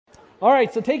All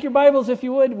right, so take your Bibles if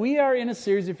you would. We are in a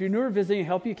series, if you're new or visiting,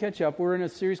 help you catch up. We're in a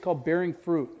series called Bearing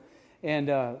Fruit.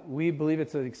 And we believe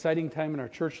it's an exciting time in our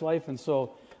church life. And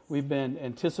so we've been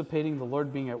anticipating the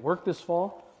Lord being at work this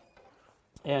fall.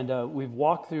 And we've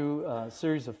walked through a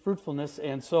series of fruitfulness.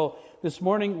 And so this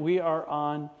morning we are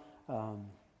on the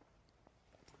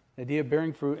idea of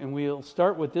bearing fruit. And we'll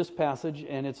start with this passage,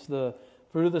 and it's the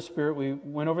fruit of the Spirit. We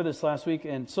went over this last week.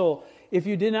 And so if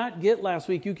you did not get last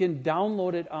week, you can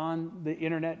download it on the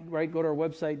internet, right? Go to our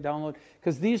website, download.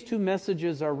 Because these two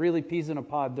messages are really peas in a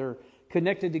pod. They're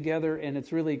connected together, and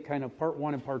it's really kind of part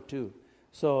one and part two.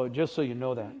 So just so you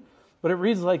know that. But it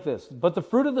reads like this. But the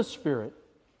fruit of the Spirit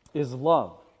is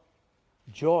love,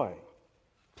 joy,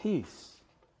 peace,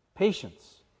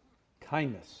 patience,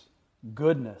 kindness,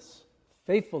 goodness,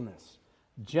 faithfulness,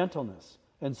 gentleness,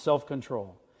 and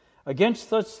self-control. Against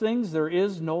such things there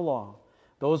is no law.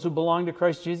 Those who belong to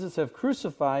Christ Jesus have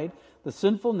crucified the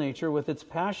sinful nature with its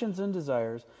passions and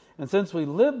desires. And since we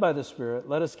live by the Spirit,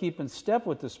 let us keep in step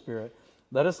with the Spirit.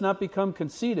 Let us not become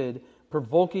conceited,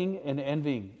 provoking and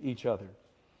envying each other.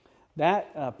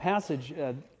 That passage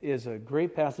is a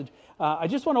great passage. I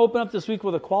just want to open up this week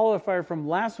with a qualifier from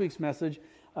last week's message,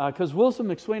 because Wilson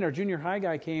McSwain, our junior high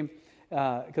guy, came,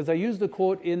 because I used the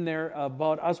quote in there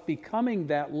about us becoming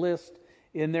that list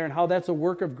in there and how that's a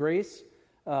work of grace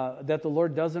that the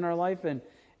Lord does in our life.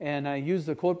 And I used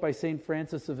the quote by St.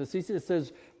 Francis of Assisi. It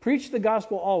says, preach the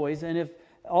gospel always, and if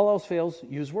all else fails,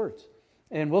 use words.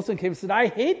 And Wilson came and said, I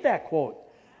hate that quote.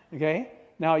 Okay?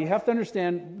 Now, you have to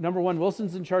understand, number one,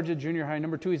 Wilson's in charge of junior high.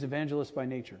 Number two, he's evangelist by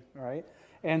nature. All right?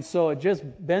 And so it just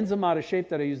bends him out of shape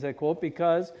that I use that quote,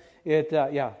 because it,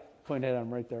 point at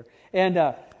him right there.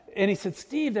 And he said,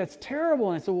 Steve, that's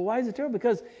terrible. And I said, well, why is it terrible?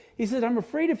 Because he said, I'm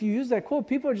afraid if you use that quote,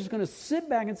 people are just going to sit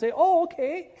back and say, oh,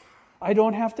 okay, I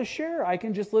don't have to share. I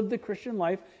can just live the Christian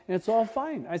life and it's all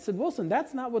fine. I said, Wilson,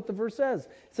 that's not what the verse says.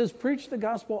 It says, preach the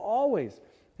gospel always.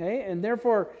 Okay? And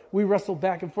therefore, we wrestled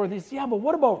back and forth. He said, yeah, but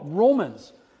what about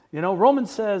Romans? You know,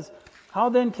 Romans says, how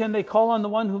then can they call on the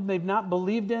one whom they've not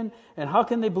believed in? And how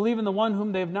can they believe in the one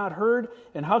whom they have not heard?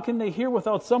 And how can they hear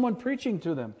without someone preaching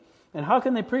to them? And how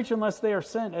can they preach unless they are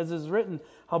sent? As is written,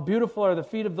 how beautiful are the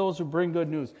feet of those who bring good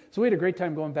news. So we had a great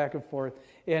time going back and forth.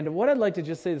 And what I'd like to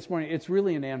just say this morning, it's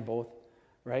really an and both,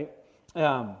 right?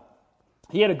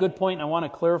 He had a good point, and I want to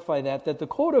clarify that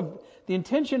the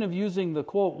intention of using the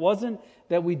quote wasn't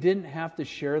that we didn't have to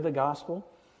share the gospel.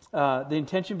 The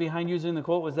intention behind using the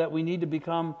quote was that we need to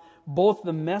become both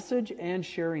the message and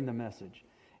sharing the message.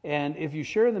 And if you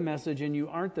share the message and you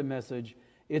aren't the message,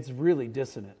 it's really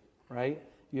dissonant, right?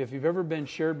 If you've ever been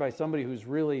shared by somebody who's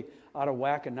really out of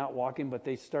whack and not walking, but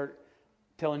they start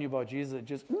telling you about Jesus, it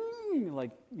just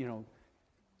like,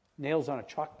 nails on a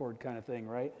chalkboard kind of thing,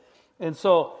 right? And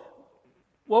so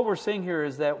what we're saying here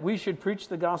is that we should preach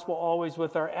the gospel always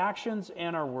with our actions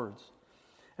and our words.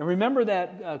 And remember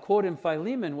that quote in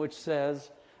Philemon, which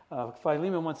says,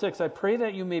 Philemon 1:6, I pray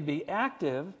that you may be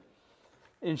active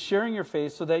in sharing your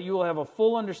faith so that you will have a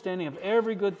full understanding of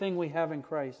every good thing we have in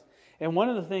Christ. And one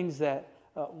of the things that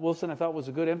Wilson, I thought, was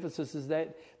a good emphasis is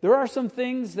that there are some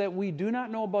things that we do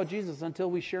not know about Jesus until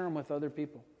we share them with other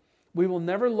people. We will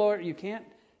never learn. You can't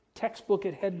textbook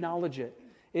it, head knowledge it.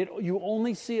 You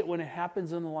only see it when it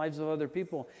happens in the lives of other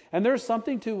people. And there's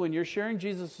something, too, when you're sharing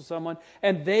Jesus with someone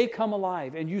and they come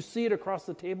alive and you see it across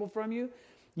the table from you,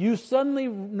 you suddenly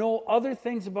know other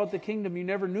things about the kingdom you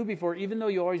never knew before, even though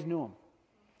you always knew them,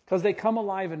 because they come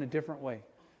alive in a different way.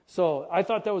 So I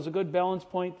thought that was a good balance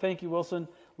point. Thank you, Wilson.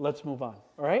 Let's move on.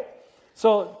 All right?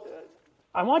 So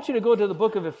I want you to go to the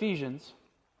book of Ephesians.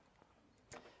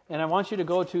 And I want you to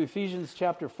go to Ephesians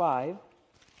chapter 5.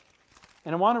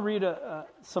 And I want to read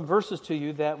some verses to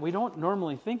you that we don't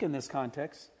normally think in this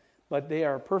context, but they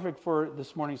are perfect for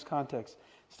this morning's context.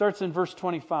 It starts in verse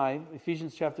 25.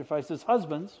 Ephesians chapter 5 says,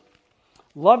 husbands,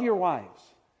 love your wives.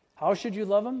 How should you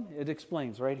love them? It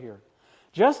explains right here.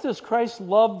 Just as Christ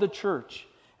loved the church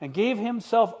and gave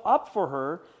himself up for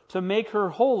her to make her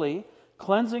holy,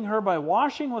 cleansing her by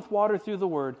washing with water through the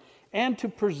word, and to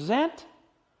present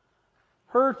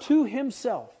her to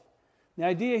himself. The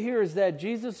idea here is that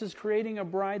Jesus is creating a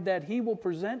bride that he will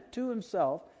present to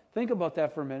himself. Think about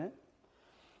that for a minute.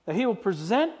 That he will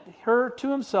present her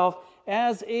to himself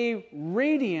as a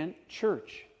radiant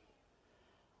church.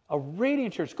 A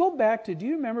radiant church. Go back to, do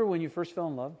you remember when you first fell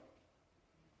in love?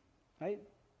 Right?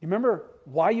 You remember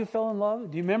why you fell in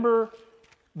love? Do you remember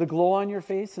the glow on your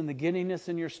face and the giddiness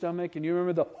in your stomach? And you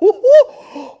remember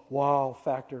the wow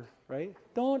factor, right?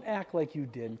 Don't act like you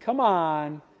didn't. Come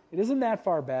on. It isn't that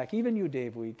far back. Even you,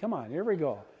 Dave Weed. Come on, here we go.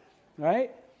 All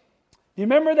right? Do you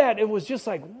remember that? It was just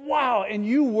like, wow, and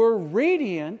you were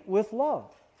radiant with love.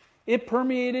 It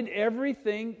permeated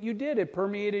everything you did. It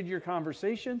permeated your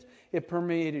conversations. It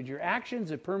permeated your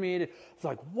actions. It's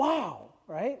like, wow,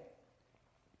 right?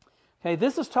 Okay,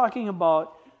 this is talking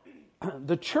about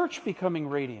the church becoming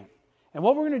radiant. And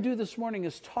what we're going to do this morning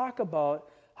is talk about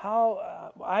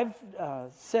how I've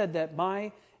said that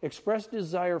my expressed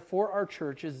desire for our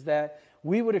church is that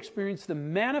we would experience the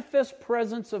manifest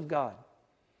presence of God,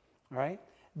 right?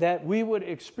 That we would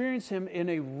experience Him in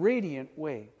a radiant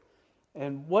way.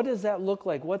 And what does that look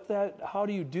like? How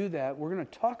do you do that? We're going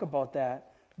to talk about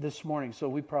that this morning, so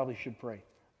we probably should pray.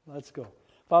 Let's go.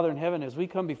 Father in heaven, as we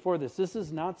come before this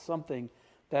is not something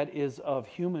that is of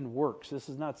human works. This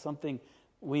is not something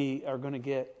we are going to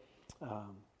get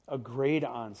a grade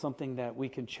on, something that we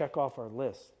can check off our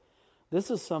list.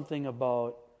 This is something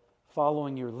about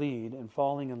following your lead and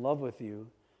falling in love with you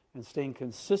and staying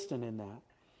consistent in that.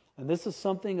 And this is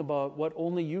something about what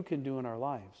only you can do in our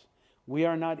lives. We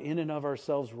are not in and of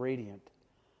ourselves radiant,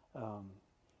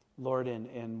 Lord,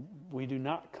 and we do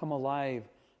not come alive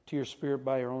to your Spirit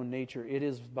by our own nature. It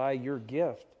is by your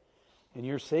gift and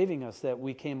your saving us that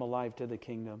we came alive to the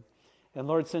kingdom. And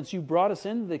Lord, since you brought us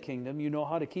into the kingdom, you know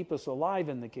how to keep us alive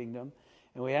in the kingdom.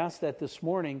 And we ask that this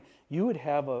morning you would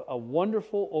have a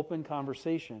wonderful open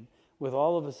conversation with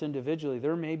all of us individually.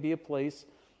 There may be a place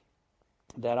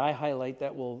that I highlight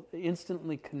that will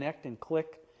instantly connect and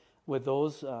click with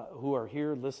those who are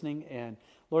here listening. And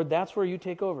Lord, that's where you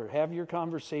take over. Have your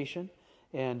conversation.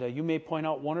 And you may point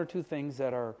out one or two things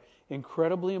that are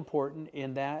incredibly important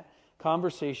in that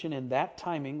conversation and that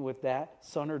timing with that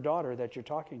son or daughter that you're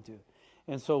talking to.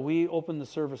 And so we open the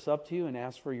service up to you and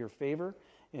ask for your favor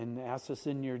and ask this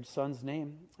in your son's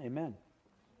name. Amen.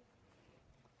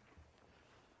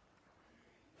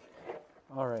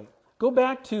 All right. Go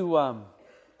back to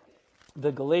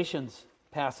the Galatians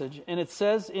passage, and it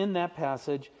says in that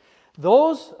passage,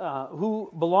 those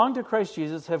who belong to Christ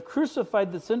Jesus have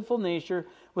crucified the sinful nature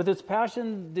with its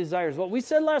passions and desires. What we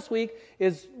said last week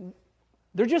is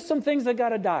there are just some things that got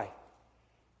to die,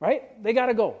 right? They got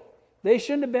to go. They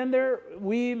shouldn't have been there.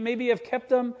 We maybe have kept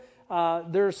them.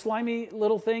 They're slimy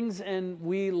little things, and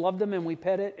we love them, and we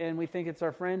pet it, and we think it's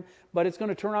our friend, but it's going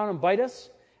to turn around and bite us,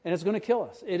 and it's going to kill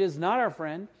us. It is not our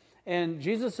friend, and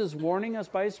Jesus is warning us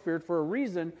by His Spirit for a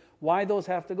reason why those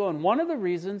have to go. And one of the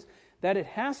reasons that it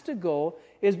has to go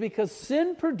is because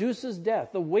sin produces death.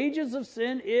 The wages of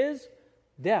sin is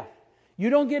death. You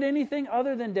don't get anything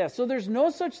other than death. So there's no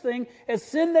such thing as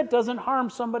sin that doesn't harm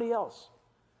somebody else.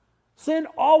 Sin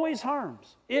always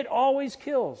harms. It always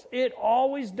kills. It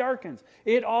always darkens.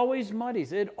 It always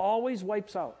muddies. It always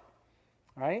wipes out.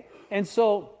 Right? And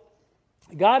so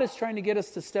God is trying to get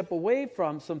us to step away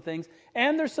from some things,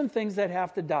 and there's some things that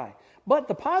have to die. But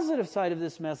the positive side of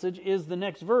this message is the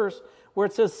next verse where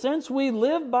it says, since we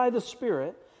live by the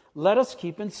Spirit, let us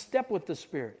keep in step with the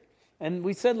Spirit. And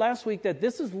we said last week that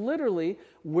this is literally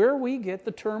where we get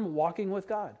the term walking with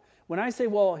God. When I say,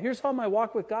 well, here's how my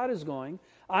walk with God is going,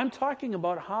 I'm talking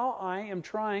about how I am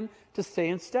trying to stay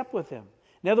in step with Him.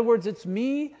 In other words, it's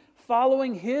me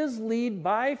following His lead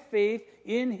by faith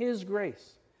in His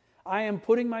grace. I am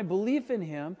putting my belief in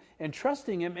Him and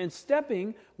trusting Him and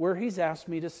stepping where He's asked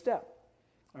me to step.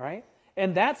 All right?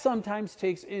 And that sometimes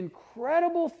takes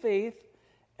incredible faith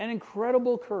and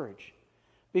incredible courage.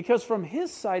 Because from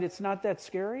His side, it's not that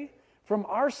scary. From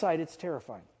our side, it's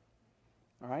terrifying.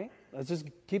 All right? Let's just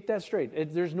keep that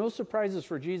straight. There's no surprises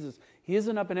for Jesus. He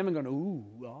isn't up in heaven going, ooh,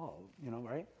 oh,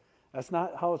 right? That's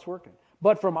not how it's working.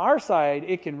 But from our side,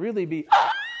 it can really be,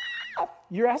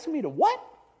 you're asking me to what?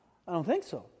 I don't think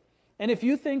so. And if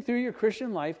you think through your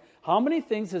Christian life, how many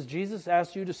things has Jesus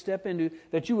asked you to step into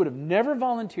that you would have never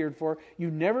volunteered for,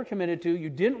 you never committed to, you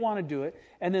didn't want to do it,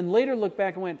 and then later look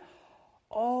back and went,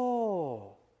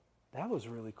 oh, that was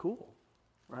really cool,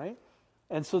 right?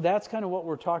 And so that's kind of what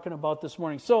we're talking about this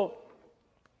morning. So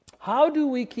how do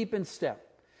we keep in step?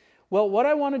 Well, what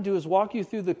I want to do is walk you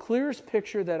through the clearest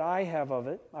picture that I have of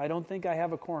it. I don't think I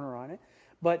have a corner on it,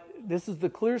 but this is the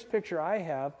clearest picture I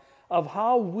have of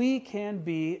how we can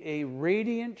be a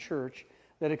radiant church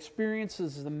that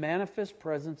experiences the manifest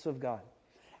presence of God.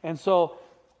 And so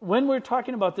when we're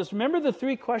talking about this, remember the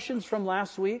three questions from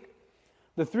last week?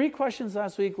 The three questions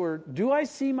last week were, do I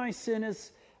see sin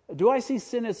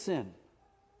as sin?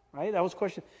 Right? That was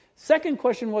question. Second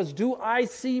question was, do I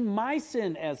see my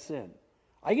sin as sin?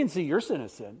 I can see your sin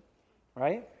as sin,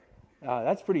 right?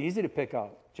 That's pretty easy to pick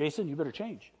out. Jason, you better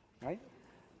change, right?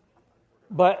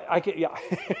 But I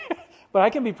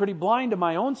can be pretty blind to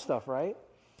my own stuff, right?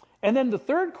 And then the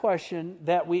third question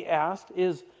that we asked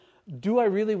is, do I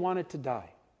really want it to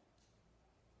die?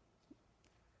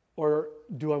 or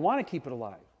do I want to keep it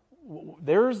alive?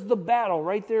 There's the battle.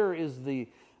 Right there is the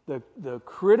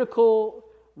critical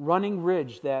running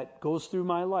ridge that goes through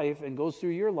my life and goes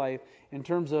through your life in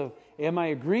terms of, am I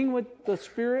agreeing with the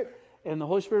Spirit and the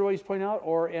Holy Spirit, what He's pointing out,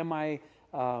 or am I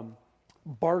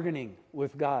bargaining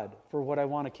with God for what I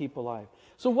want to keep alive?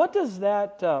 So what does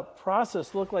that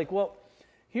process look like? Well,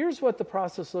 here's what the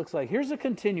process looks like. Here's a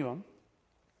continuum.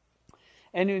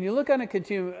 And when you look on a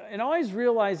continuum, and always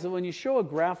realize that when you show a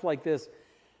graph like this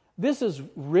is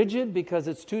rigid because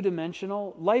it's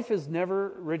two-dimensional. Life is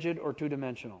never rigid or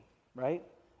two-dimensional, right?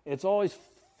 It's always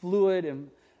fluid and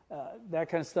that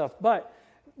kind of stuff. But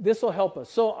this will help us.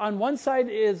 So on one side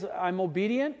is I'm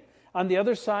obedient. On the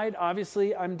other side,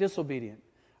 obviously, I'm disobedient.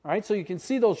 All right, so you can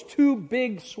see those two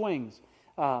big swings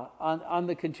on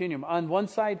the continuum. On one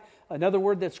side, another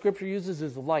word that Scripture uses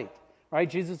is light. Right?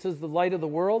 Jesus is the light of the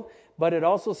world, but it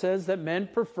also says that men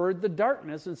preferred the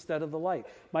darkness instead of the light.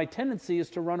 My tendency is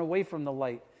to run away from the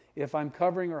light if I'm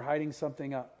covering or hiding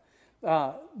something up.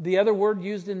 The other word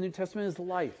used in the New Testament is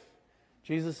life.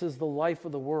 Jesus is the life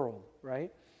of the world,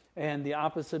 right? And the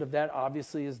opposite of that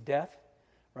obviously is death,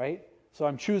 right? So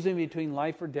I'm choosing between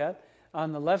life or death.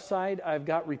 On the left side, I've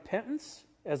got repentance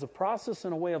as a process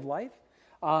and a way of life.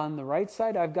 On the right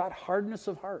side, I've got hardness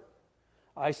of heart.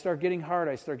 I start getting hard,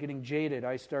 I start getting jaded,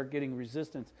 I start getting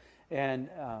resistance. And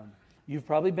you've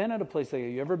probably been at a place like that.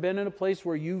 You ever been in a place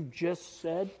where you've just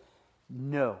said,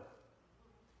 no,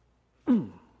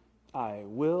 I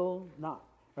will not.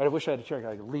 Right? I wish I had a chair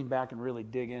I could lean back and really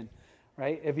dig in.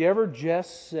 Right? Have you ever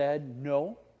just said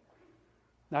no?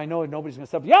 Now I know nobody's going to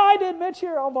step, yeah, I did, Mitch,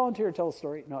 here, I'll volunteer, tell a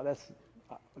story. No, that's,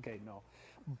 okay, no.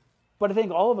 But I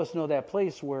think all of us know that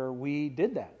place where we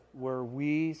did that, where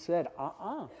we said,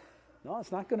 no,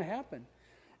 it's not going to happen.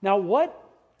 Now, what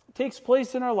takes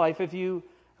place in our life, if you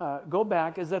go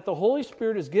back, is that the Holy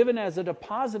Spirit is given as a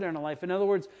deposit in our life. In other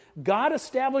words, God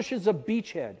establishes a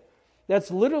beachhead. That's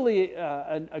literally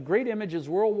a great image is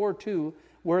World War II,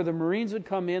 where the Marines would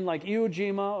come in, like Iwo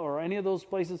Jima or any of those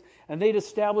places, and they'd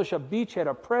establish a beachhead,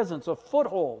 a presence, a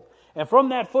foothold. And from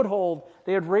that foothold,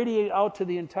 they would radiate out to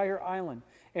the entire island.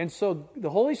 And so the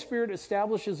Holy Spirit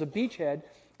establishes a beachhead,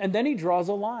 and then He draws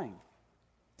a line.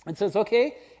 And says,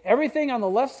 okay, everything on the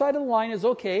left side of the line is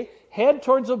okay. Head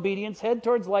towards obedience, head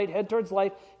towards light, head towards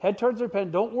life, head towards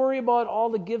repentance. Don't worry about all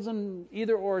the gives and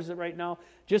either ors right now.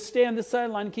 Just stay on this side of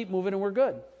the line and keep moving and we're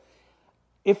good.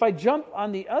 If I jump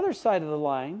on the other side of the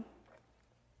line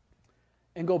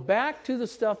and go back to the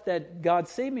stuff that God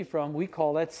saved me from, we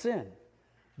call that sin.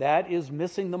 That is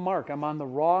missing the mark. I'm on the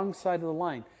wrong side of the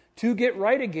line. To get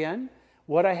right again,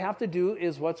 what I have to do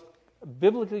is what's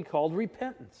biblically called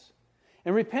repentance.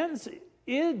 And repentance,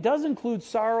 it does include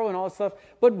sorrow and all that stuff,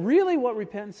 but really what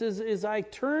repentance is I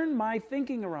turn my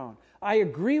thinking around. I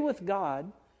agree with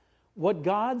God, what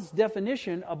God's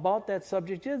definition about that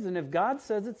subject is. And if God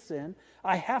says it's sin,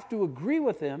 I have to agree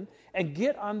with Him and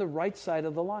get on the right side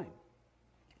of the line,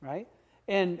 right?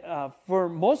 And for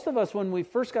most of us, when we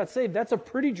first got saved, that's a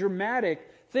pretty dramatic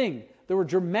thing. There were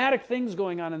dramatic things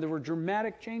going on and there were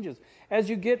dramatic changes. As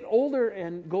you get older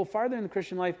and go farther in the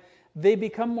Christian life, they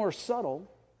become more subtle,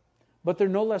 but they're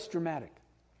no less dramatic,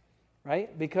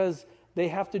 right? Because they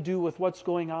have to do with what's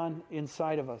going on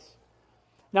inside of us.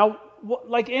 Now,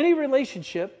 like any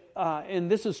relationship, and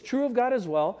this is true of God as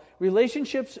well,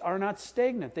 relationships are not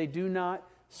stagnant. They do not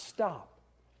stop.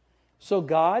 So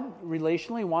God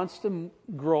relationally wants to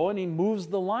grow, and He moves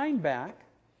the line back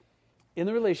in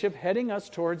the relationship, heading us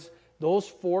towards those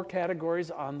 4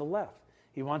 categories on the left.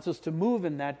 He wants us to move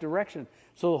in that direction.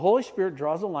 So the Holy Spirit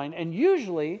draws a line, and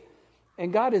usually,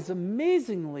 and God is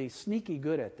amazingly sneaky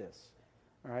good at this,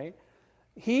 all right?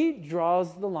 He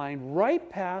draws the line right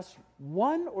past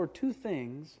 1 or 2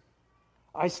 things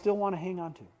I still want to hang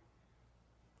on to,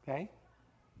 okay?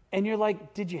 And you're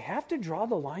like, did you have to draw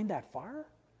the line that far?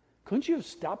 Couldn't you have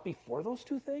stopped before those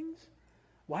 2 things?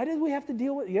 Why did we have to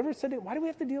deal with, you ever said it, why do we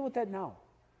have to deal with that now?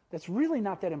 That's really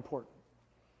not that important.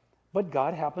 But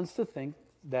God happens to think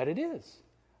that it is,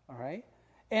 all right?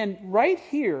 And right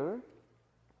here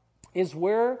is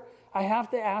where I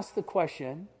have to ask the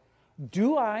question,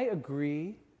 do I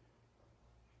agree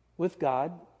with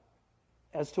God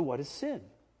as to what is sin?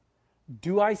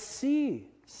 Do I see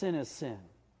sin as sin?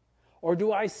 Or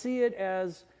do I see it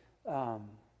as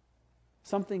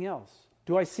something else?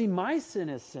 Do I see my sin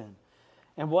as sin?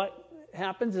 And what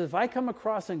happens is if I come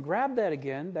across and grab that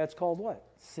again, that's called what?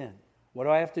 Sin. What do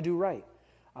I have to do right?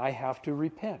 I have to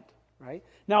repent, right?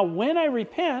 Now, when I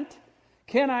repent,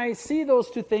 can I see those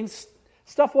 2 things,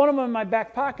 stuff one of them in my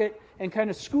back pocket, and kind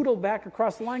of scootle back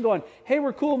across the line going, hey,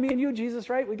 we're cool, me and you, Jesus,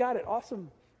 right? We got it,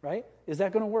 awesome, right? Is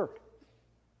that going to work?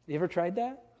 You ever tried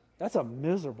that? That's a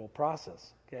miserable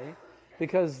process, okay?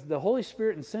 Because the Holy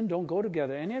Spirit and sin don't go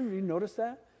together. Any of you notice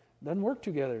that? Doesn't work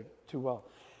together too well.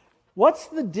 What's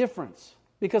the difference?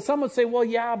 Because some would say, well,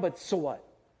 yeah, but so what?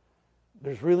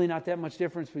 There's really not that much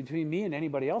difference between me and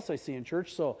anybody else I see in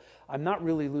church, so I'm not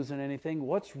really losing anything.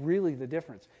 What's really the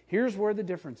difference? Here's where the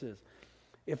difference is.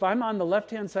 If I'm on the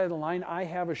left-hand side of the line, I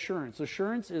have assurance.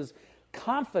 Assurance is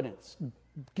confidence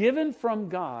given from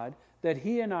God that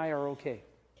He and I are okay.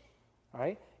 All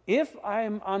right? If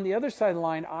I'm on the other side of the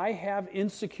line, I have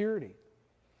insecurity.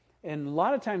 And a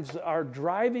lot of times our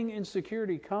driving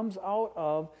insecurity comes out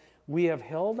of we have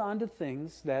held on to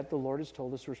things that the Lord has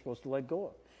told us we're supposed to let go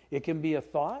of. It can be a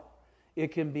thought.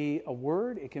 It can be a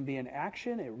word. It can be an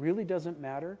action. It really doesn't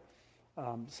matter.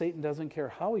 Satan doesn't care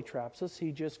how he traps us.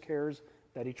 He just cares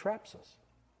that he traps us.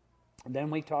 And then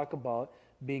we talk about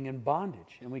being in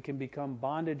bondage. And we can become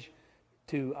bondage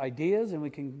to ideas, and we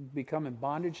can become in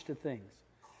bondage to things.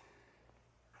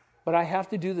 But I have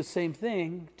to do the same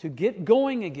thing to get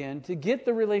going again, to get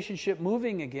the relationship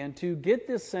moving again, to get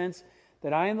this sense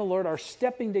that I and the Lord are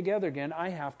stepping together again. I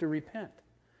have to repent.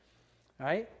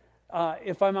 Right?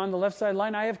 If I'm on the left side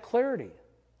line, I have clarity.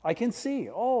 I can see.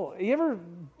 Oh, you ever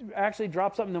actually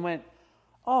dropped something and went,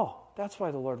 oh, that's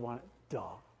why the Lord wanted, duh,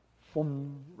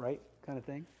 boom, right, kind of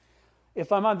thing.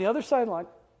 If I'm on the other side line,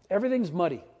 everything's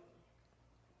muddy.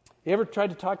 You ever tried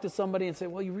to talk to somebody and say,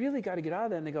 well, you really got to get out of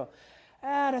that? And they go,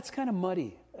 that's kind of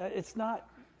muddy. It's not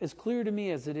as clear to me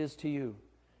as it is to you.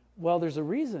 Well, there's a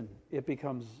reason it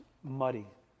becomes muddy.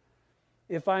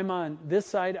 If I'm on this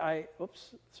side,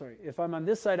 If I'm on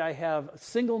this side, I have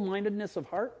single-mindedness of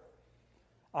heart.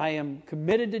 I am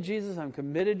committed to Jesus. I'm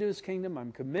committed to His kingdom.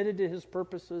 I'm committed to His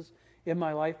purposes in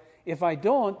my life. If I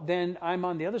don't, then I'm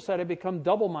on the other side. I become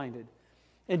double-minded.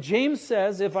 And James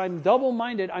says, if I'm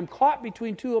double-minded, I'm caught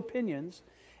between two opinions.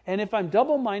 And if I'm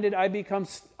double-minded, I become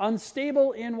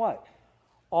unstable in what?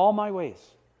 All my ways.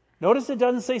 Notice it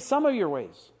doesn't say some of your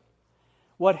ways.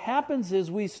 What happens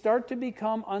is we start to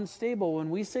become unstable. When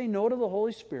we say no to the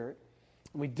Holy Spirit,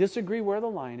 we disagree where the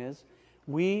line is,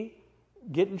 we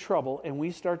get in trouble and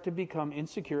we start to become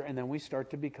insecure, and then we start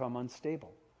to become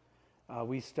unstable.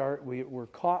 We're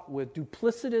caught with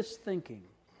duplicitous thinking,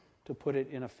 to put it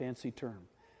in a fancy term,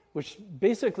 which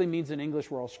basically means in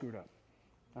English we're all screwed up.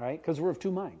 All right? Because we're of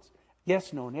two minds.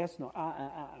 Yes, no,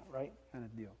 right? Kind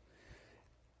of deal.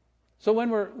 So when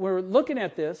we're looking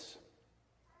at this,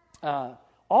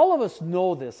 all of us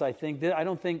know this, I think. I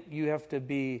don't think you have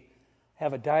to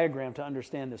have a diagram to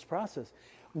understand this process.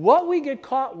 What we get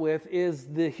caught with is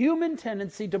the human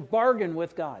tendency to bargain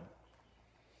with God.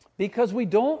 Because we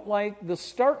don't like the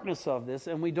starkness of this,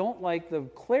 and we don't like the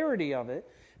clarity of it,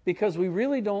 because we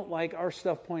really don't like our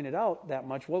stuff pointed out that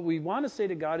much. What we want to say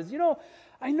to God is,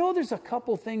 I know there's a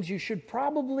couple things you should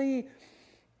probably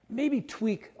maybe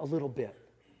tweak a little bit.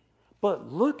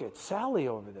 But look at Sally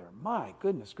over there. My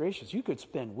goodness gracious, you could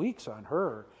spend weeks on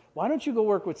her. Why don't you go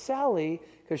work with Sally,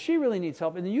 because she really needs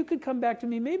help. And then you could come back to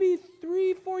me maybe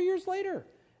 3-4 years later,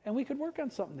 and we could work on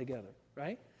something together,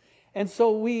 right? And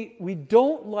so we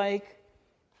don't like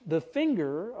the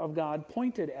finger of God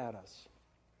pointed at us.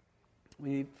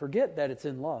 We forget that it's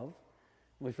in love.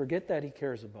 We forget that He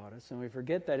cares about us, and we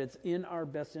forget that it's in our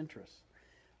best interest.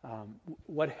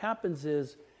 What happens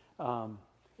is,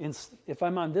 if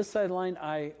I'm on this sideline,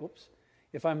 I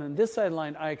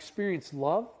experience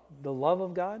love, the love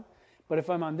of God. But if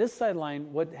I'm on this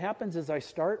sideline, what happens is I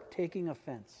start taking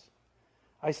offense.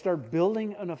 I start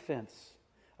building an offense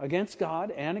against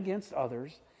God and against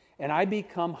others, and I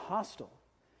become hostile.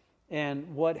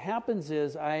 And what happens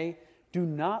is I do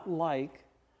not like,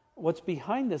 what's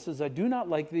behind this is I do not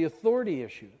like the authority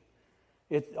issue.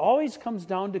 It always comes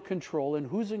down to control and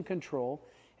who's in control.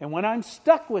 And when I'm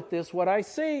stuck with this, what I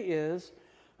say is,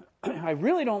 I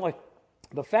really don't like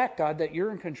the fact, God, that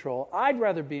you're in control. I'd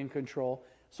rather be in control.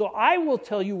 So I will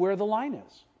tell you where the line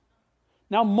is.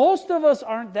 Now, most of us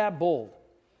aren't that bold,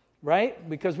 right?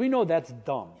 Because we know that's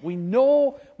dumb. We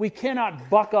know we cannot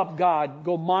buck up God,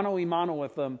 go mano-a-mano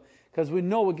with Him, because we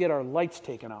know we'll get our lights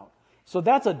taken out. So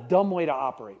that's a dumb way to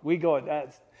operate.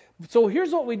 So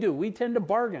here's what we do. We tend to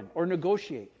bargain or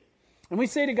negotiate. And we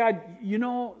say to God,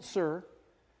 sir,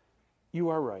 you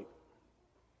are right.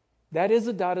 That is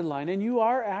a dotted line, and you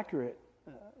are accurate,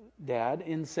 Dad,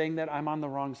 in saying that I'm on the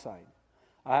wrong side.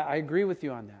 I agree with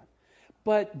you on that.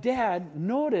 But, Dad,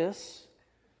 notice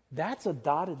that's a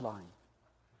dotted line.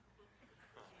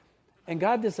 And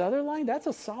God, this other line, that's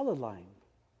a solid line.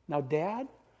 Now, Dad,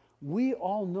 we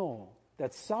all know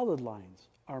that solid lines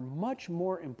are much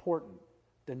more important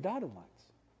than dotted lines.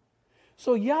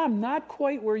 So, yeah, I'm not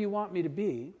quite where you want me to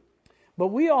be, But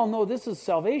we all know this is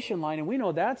salvation line, and we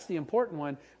know that's the important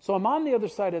one. So I'm on the other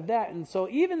side of that. And so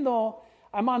even though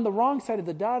I'm on the wrong side of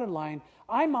the dotted line,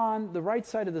 I'm on the right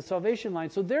side of the salvation line.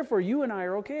 So therefore, you and I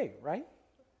are okay, right?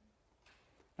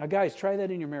 Now, guys, try that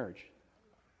in your marriage.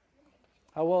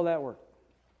 How well that work?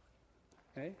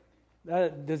 Okay?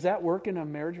 Does that work in a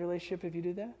marriage relationship if you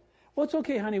do that? Well, it's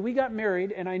okay, honey. We got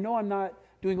married, and I know I'm not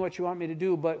doing what you want me to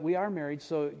do, but we are married,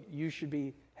 so you should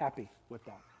be happy with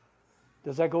that.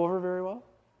 Does that go over very well?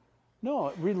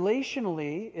 No.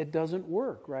 Relationally, it doesn't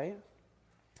work, right?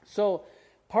 So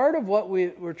part of what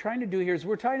we're trying to do here is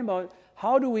we're talking about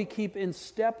how do we keep in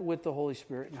step with the Holy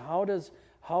Spirit, and how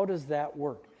does that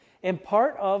work? And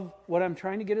part of what I'm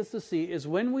trying to get us to see is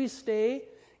when we stay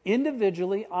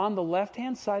individually on the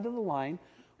left-hand side of the line,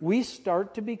 we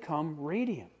start to become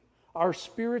radiant. Our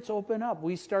spirits open up.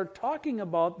 We start talking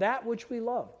about that which we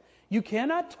love. You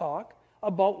cannot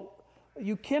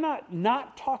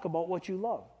not talk about what you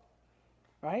love,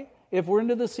 right? If we're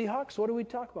into the Seahawks, what do we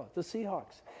talk about? The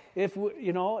Seahawks. If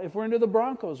we're into the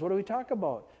Broncos, what do we talk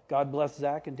about? God bless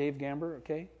Zach and Dave Gamber,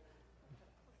 okay?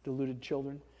 Deluded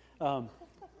children. What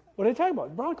are they talking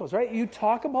about? Broncos, right? You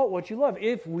talk about what you love.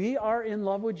 If we are in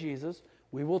love with Jesus,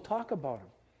 we will talk about him.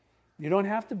 You don't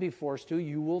have to be forced to.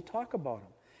 You will talk about him.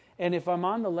 And if I'm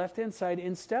on the left-hand side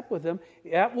in step with him,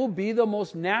 that will be the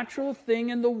most natural thing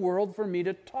in the world for me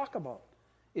to talk about,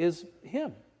 is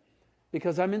him,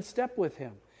 because I'm in step with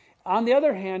him. On the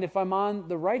other hand, if I'm on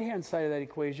the right-hand side of that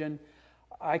equation,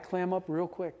 I clam up real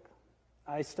quick.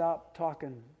 I stop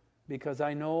talking because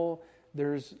I know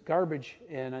there's garbage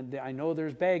and I know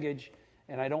there's baggage,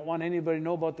 and I don't want anybody to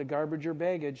know about the garbage or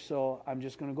baggage, so I'm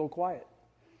just going to go quiet.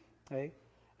 Okay?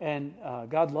 And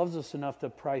God loves us enough to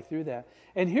pry through that.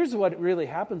 And here's what really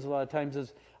happens a lot of times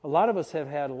is a lot of us have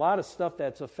had a lot of stuff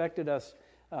that's affected us,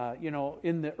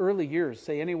 in the early years,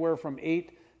 say anywhere from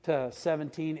 8 to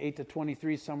 17, 8 to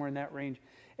 23, somewhere in that range.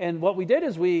 And what we did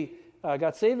is we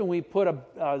got saved and we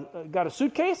got a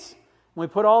suitcase. We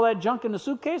put all that junk in the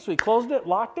suitcase. We closed it,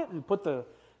 locked it, and put the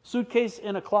suitcase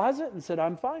in a closet and said,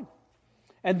 I'm fine.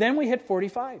 And then we hit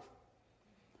 45.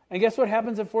 And guess what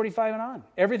happens at 45 and on?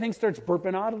 Everything starts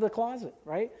burping out of the closet,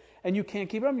 right? And you can't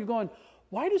keep it up. You're going,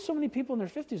 why do so many people in their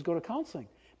 50s go to counseling?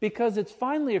 Because it's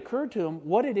finally occurred to them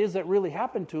what it is that really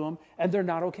happened to them, and they're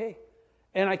not okay.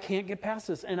 And I can't get past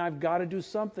this, and I've got to do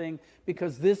something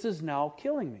because this is now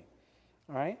killing me,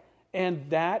 all right? And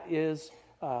that is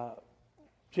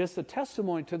just a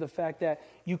testimony to the fact that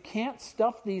you can't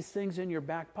stuff these things in your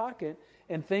back pocket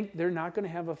and think they're not going to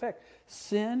have effect.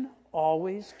 Sin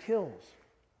always kills.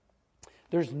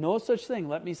 There's no such thing,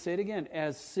 let me say it again,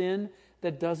 as sin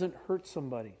that doesn't hurt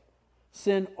somebody.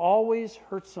 Sin always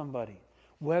hurts somebody,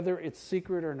 whether it's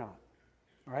secret or not.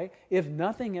 All right? If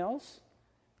nothing else,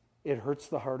 it hurts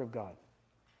the heart of God.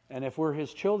 And if we're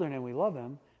his children and we love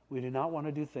him, we do not want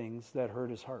to do things that hurt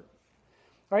his heart.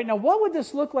 All right, now what would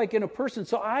this look like in a person?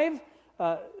 So I've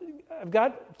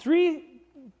got 3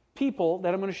 people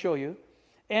that I'm going to show you.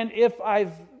 And if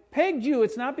I've pegged you,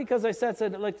 it's not because I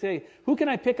said, let's say, who can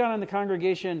I pick on in the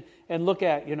congregation and look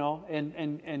at,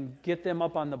 and get them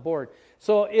up on the board.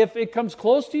 So if it comes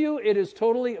close to you, it is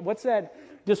totally, what's that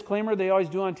disclaimer they always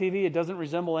do on TV? It doesn't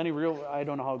resemble any real, I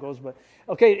don't know how it goes, but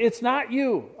okay, it's not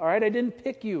you, all right? I didn't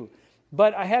pick you,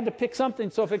 but I had to pick something.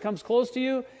 So if it comes close to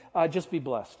you, just be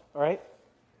blessed, all right?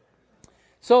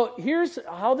 So here's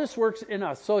how this works in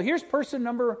us. So here's person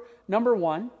number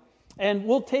 1, and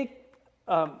we'll take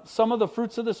some of the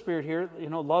fruits of the Spirit here,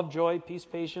 love, joy, peace,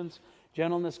 patience,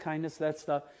 gentleness, kindness, that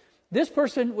stuff. This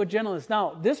person with gentleness.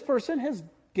 Now, this person has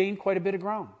gained quite a bit of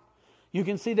ground. You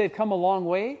can see they've come a long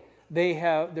way.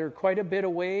 They're quite a bit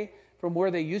away from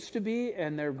where they used to be,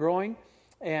 and they're growing,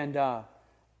 and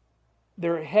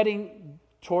they're heading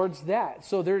towards that.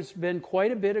 So there's been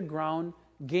quite a bit of ground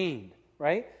gained,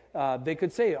 right? They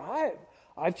could say,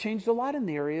 I've changed a lot in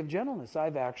the area of gentleness.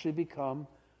 I've actually become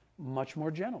much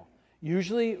more gentle.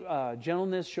 Usually,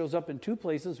 gentleness shows up in 2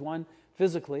 places. One,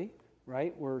 physically,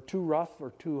 right? We're too rough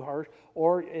or too harsh,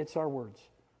 or it's our words.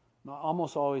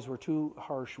 Almost always we're too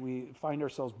harsh. We find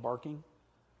ourselves barking,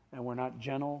 and we're not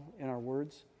gentle in our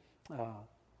words.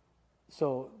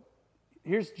 So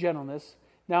here's gentleness.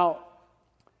 Now,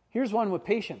 here's one with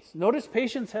patience. Notice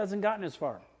patience hasn't gotten as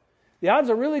far. The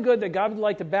odds are really good that God would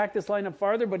like to back this line up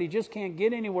farther, but he just can't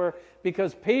get anywhere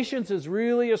because patience is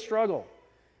really a struggle.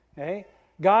 Okay?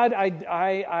 God,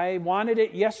 I wanted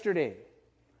it yesterday.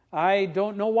 I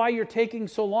don't know why you're taking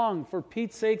so long. For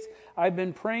Pete's sakes, I've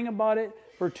been praying about it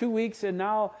for 2 weeks, and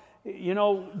now,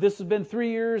 this has been 3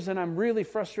 years, and I'm really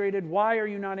frustrated. Why are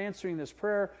you not answering this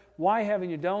prayer? Why haven't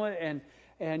you done it?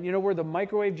 and we're the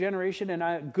microwave generation,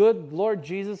 and good Lord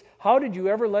Jesus, how did you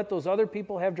ever let those other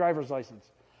people have driver's license?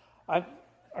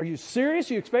 Are you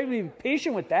serious? You expect me to be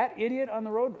patient with that idiot on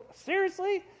the road?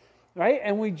 Seriously? Right?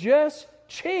 And we just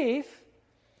chafe,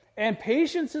 and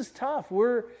patience is tough.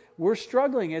 We're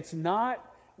struggling.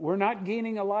 We're not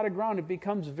gaining a lot of ground. It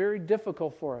becomes very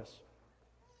difficult for us.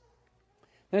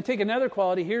 Then take another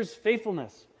quality. Here's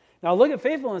faithfulness. Now look at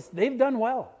faithfulness. They've done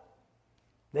well.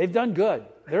 They've done good.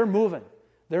 They're moving.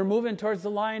 They're moving towards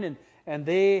the line, and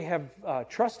they have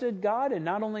trusted God, and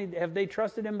not only have they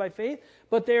trusted Him by faith,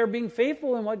 but they are being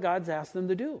faithful in what God's asked them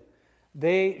to do.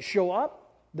 They show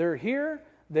up. They're here.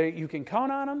 You can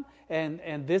count on them,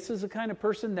 and this is the kind of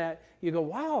person that you go,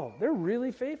 wow, they're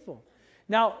really faithful.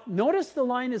 Now, notice the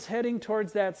line is heading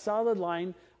towards that solid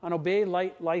line on obey,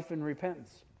 life, and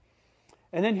repentance.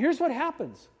 And then here's what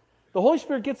happens. The Holy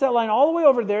Spirit gets that line all the way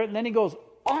over there, and then He goes,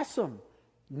 awesome,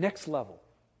 next level.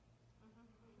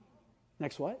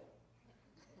 Next what?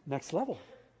 Next level.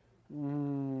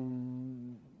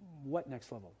 What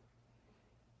next level?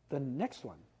 The next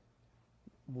one.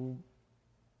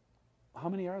 How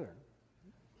many are there?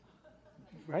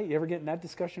 Right? You ever get in that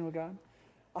discussion with God?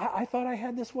 I thought I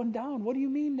had this one down. What do you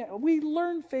mean? We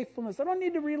learned faithfulness. I don't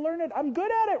need to relearn it. I'm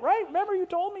good at it, right? Remember you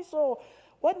told me so.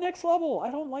 What next level? I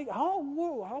don't like,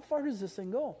 how far does this thing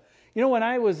go? When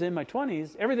I was in my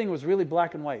 20s, everything was really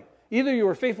black and white. Either you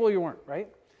were faithful or you weren't, right?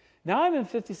 Now I'm in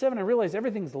 57, I realize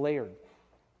everything's layered.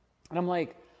 And I'm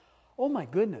like, oh my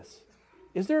goodness,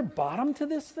 is there a bottom to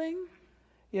this thing?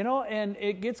 And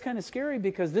it gets kind of scary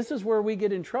because this is where we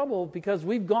get in trouble because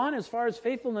we've gone as far as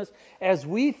faithfulness as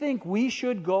we think we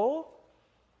should go,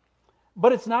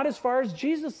 but it's not as far as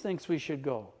Jesus thinks we should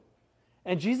go.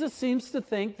 And Jesus seems to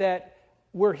think that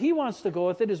where He wants to go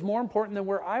with it is more important than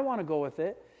where I want to go with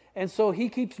it. And so He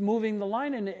keeps moving the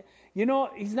line. And,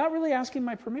 He's not really asking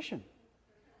my permission.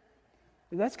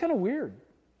 That's kind of weird.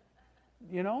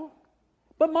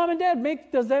 But mom and dad,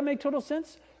 does that make total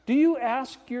sense? Do you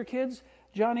ask your kids,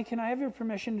 Johnny, can I have your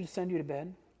permission to send you to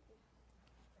bed?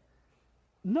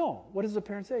 No. What does the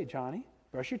parent say? Johnny,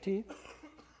 brush your teeth,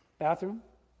 bathroom,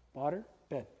 water,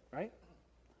 bed, right?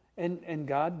 And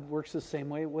God works the same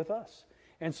way with us.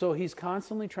 And so He's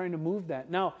constantly trying to move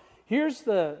that. Now,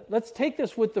 let's take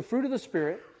this with the fruit of the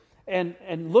Spirit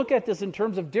and look at this in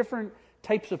terms of different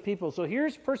types of people. So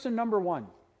here's person number one.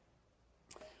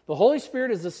 The Holy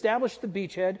Spirit has established the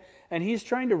beachhead, and He's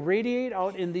trying to radiate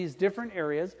out in these different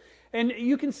areas. And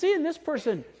you can see in this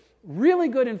person, really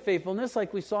good in faithfulness,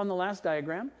 like we saw in the last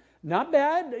diagram. Not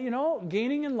bad,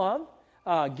 gaining in love,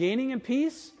 gaining in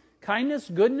peace, kindness,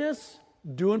 goodness,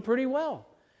 doing pretty well.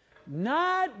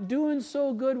 Not doing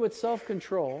so good with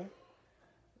self-control.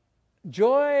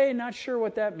 Joy, not sure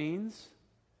what that means.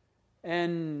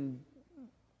 And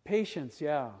patience,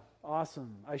 yeah,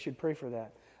 awesome. I should pray for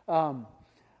that.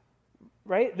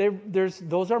 Right?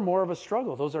 Those are more of a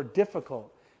struggle. Those are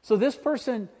difficult. So this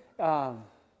person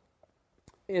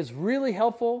is really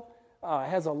helpful.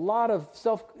 Has a lot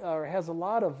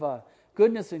of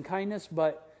goodness and kindness,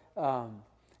 but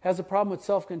has a problem with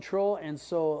self-control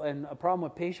and a problem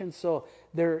with patience. So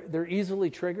they're easily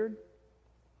triggered.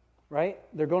 Right?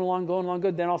 They're going along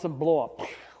good. Then all of a sudden blow up.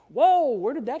 Whoa!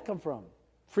 Where did that come from?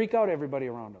 Freak out everybody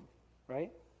around them.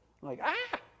 Right? Like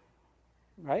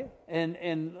right?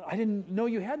 And I didn't know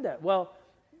you had that. Well,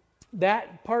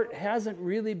 that part hasn't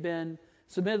really been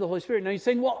submitted to the Holy Spirit. Now you're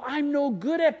saying, well, I'm no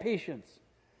good at patience.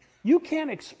 You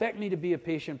can't expect me to be a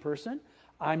patient person.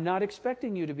 I'm not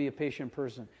expecting you to be a patient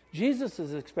person. Jesus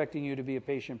is expecting you to be a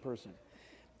patient person.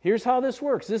 Here's how this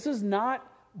works. This is not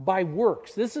by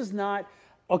works. This is not,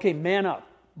 okay, man up,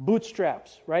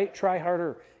 bootstraps, right? Try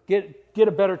harder, get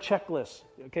a better checklist,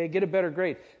 okay? Get a better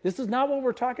grade. This is not what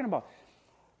we're talking about.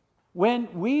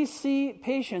 When we see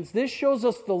patience, this shows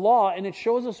us the law and it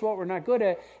shows us what we're not good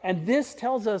at. And this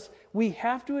tells us we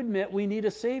have to admit we need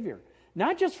a Savior.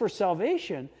 Not just for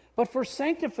salvation, but for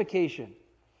sanctification.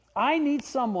 I need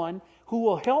someone who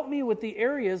will help me with the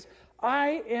areas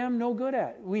I am no good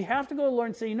at. We have to go to the Lord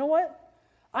and say, you know what?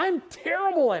 I'm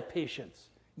terrible at patience.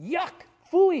 Yuck,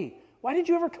 phooey. Why did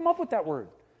you ever come up with that word?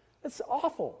 That's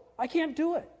awful. I can't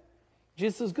do it.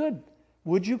 Jesus is good.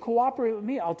 Would you cooperate with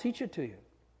me? I'll teach it to you.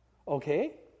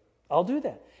 Okay, I'll do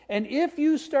that. And if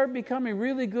you start becoming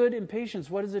really good in patience,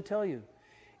 what does it tell you?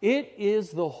 It is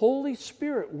the Holy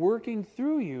Spirit working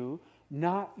through you,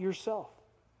 not yourself.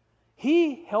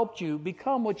 He helped you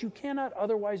become what you cannot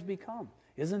otherwise become.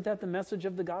 Isn't that the message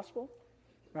of the gospel?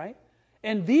 Right?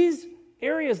 And these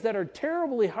areas that are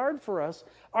terribly hard for us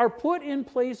are put in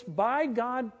place by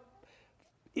God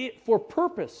for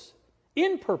purpose.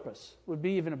 In purpose would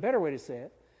be even a better way to say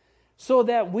it. so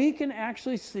that we can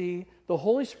actually see the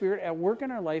Holy Spirit at work in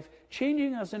our life,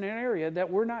 changing us in an area that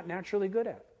we're not naturally good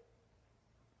at.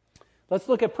 Let's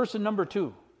look at person number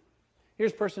 2.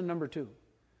 Here's person number 2.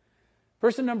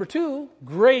 Person number 2,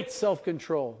 great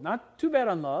self-control. Not too bad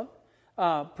on love.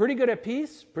 Pretty good at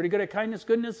peace, pretty good at kindness,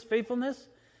 goodness, faithfulness.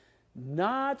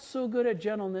 Not so good at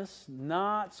gentleness,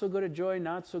 not so good at joy,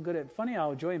 not so good at... Funny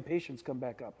how joy and patience come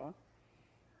back up, huh?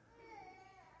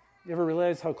 You ever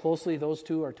realize how closely those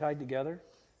two are tied together?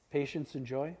 Patience and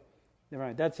joy? Never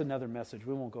mind, that's another message.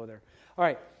 We won't go there. All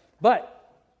right,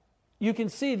 but you can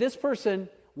see this person,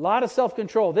 a lot of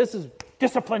self-control. This is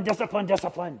discipline, discipline,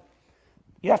 discipline.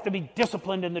 You have to be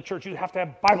disciplined in the church. You have to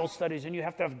have Bible studies, and you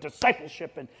have to have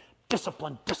discipleship and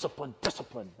discipline, discipline,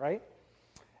 discipline, right?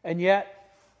 And yet,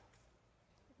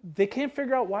 they can't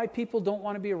figure out why people don't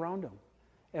want to be around them,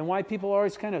 and why people are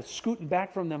always kind of scooting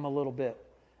back from them a little bit,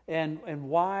 and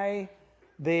why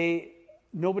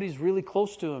nobody's really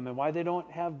close to them, and why they don't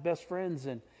have best friends,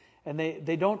 and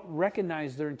they don't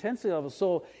recognize their intensity level.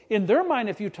 So in their mind,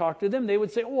 if you talk to them, they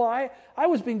would say, well, I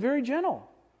was being very gentle.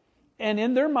 And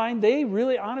in their mind, they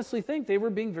really honestly think they were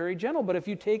being very gentle. But if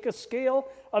you take a scale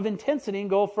of intensity and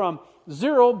go from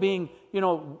 0 being,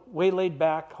 way laid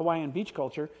back Hawaiian beach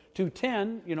culture to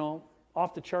 10,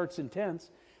 off the charts intense,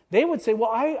 they would say, well,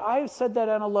 I said that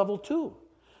on a level 2.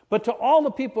 But to all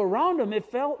the people around them,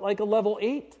 it felt like a level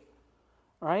 8,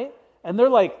 right? And they're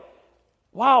like,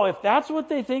 wow, if that's what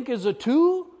they think is a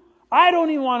 2, I don't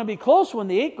even want to be close when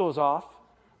the 8 goes off.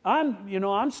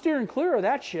 I'm steering clear of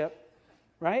that ship,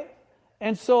 right?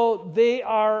 And so they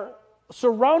are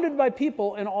surrounded by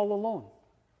people and all alone.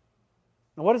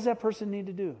 Now, what does that person need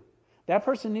to do? That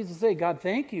person needs to say, God,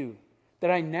 thank you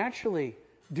that I naturally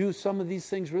do some of these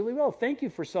things really well. Thank you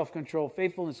for self-control,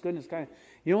 faithfulness, goodness, kindness.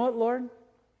 You know what, Lord?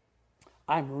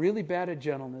 I'm really bad at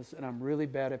gentleness, and I'm really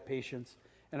bad at patience,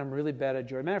 and I'm really bad at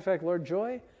joy. Matter of fact, Lord,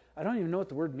 joy, I don't even know what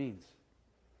the word means.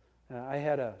 I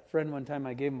had a friend one time,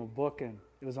 I gave him a book, and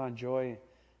it was on joy,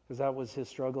 because that was his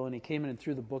struggle, and he came in and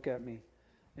threw the book at me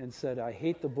and said, I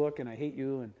hate the book, and I hate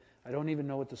you, and I don't even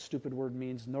know what the stupid word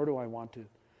means, nor do I want to.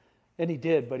 And he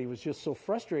did, but he was just so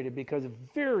frustrated because a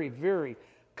very, very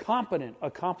competent,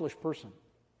 accomplished person.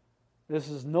 This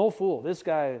is no fool. This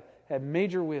guy had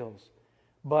major wheels.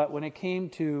 But when it came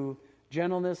to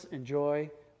gentleness and joy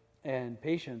and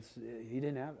patience, he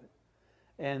didn't have it.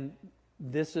 And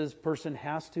this person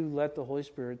has to let the Holy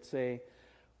Spirit say,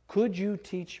 could you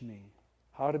teach me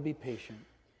how to be patient?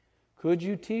 Could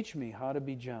you teach me how to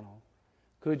be gentle?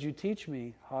 Could you teach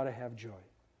me how to have joy?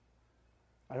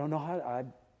 I don't know how.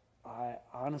 I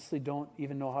honestly don't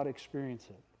even know how to experience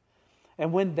it.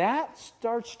 And when that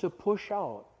starts to push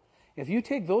out, if you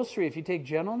take those 3, if you take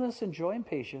gentleness and joy and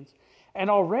patience,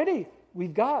 and already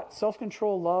we've got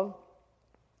self-control, love,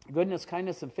 goodness,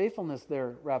 kindness, and faithfulness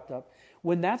there wrapped up.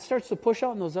 When that starts to push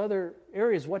out in those other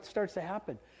areas, what starts to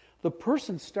happen? The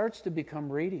person starts to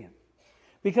become radiant.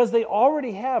 Because they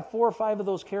already have 4 or 5 of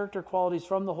those character qualities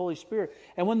from the Holy Spirit.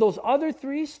 And when those other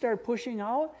 3 start pushing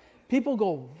out, people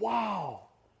go, wow,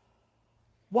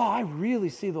 I really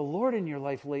see the Lord in your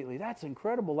life lately. That's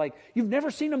incredible. Like, you've never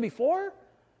seen Him before?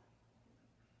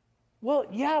 Well,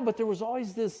 yeah, but there was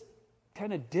always this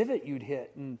kind of divot you'd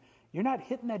hit, and you're not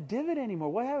hitting that divot anymore.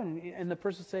 What happened? And the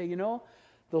person say,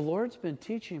 the Lord's been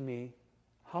teaching me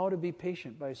how to be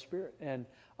patient by His Spirit, and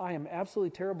I am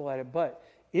absolutely terrible at it, but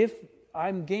if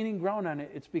I'm gaining ground on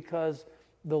it, it's because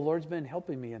the Lord's been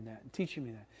helping me in that and teaching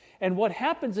me that. And what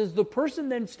happens is the person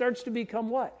then starts to become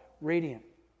what? Radiant.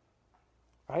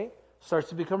 Right? Starts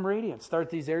to become radiant.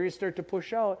 These areas start to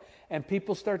push out, and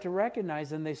people start to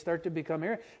recognize, and they start to become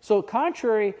arrogant. So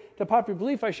contrary to popular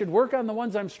belief, I should work on the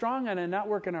ones I'm strong on and not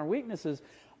work on our weaknesses.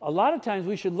 A lot of times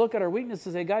we should look at our weaknesses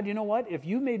and say, God, you know what? If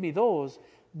you made me those,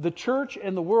 the church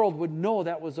and the world would know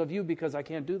that was of you because I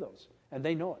can't do those. And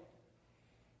they know it.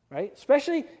 Right?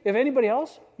 Especially if anybody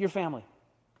else, your family.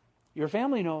 Your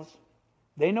family knows.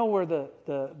 They know where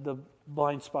the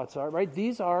blind spots are, right?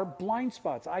 These are blind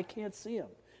spots. I can't see them.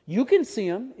 You can see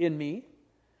them in me,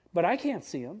 but I can't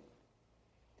see them.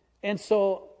 And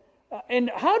so,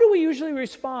 and how do we usually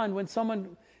respond when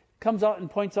someone comes out and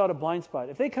points out a blind spot?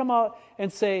 If they come out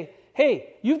and say,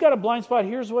 hey, you've got a blind spot,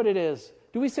 here's what it is.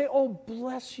 Do we say, oh,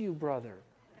 bless you, brother.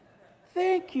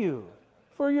 Thank you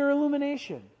for your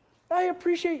illumination. I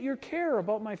appreciate your care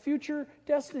about my future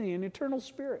destiny and eternal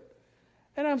spirit.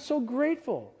 And I'm so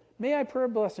grateful. May I pray a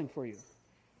blessing for you?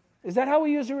 Is that how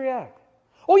we usually react?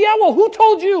 Oh yeah, well, who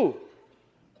told you?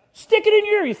 Stick it in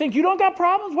your ear. You think you don't got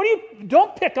problems?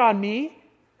 Don't pick on me.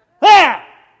 Ah!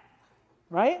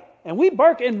 Right? And we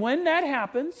bark. And when that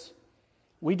happens,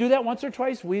 we do that once or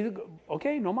twice.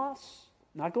 Okay, no mas.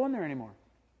 Not going there anymore.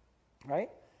 Right?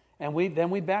 And then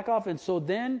we back off. And so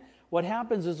then what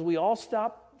happens is we all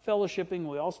stop fellowshipping,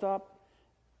 we all stop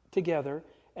together,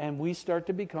 and we start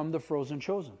to become the frozen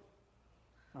chosen.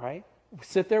 All right? We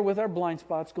sit there with our blind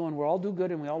spots going, we all do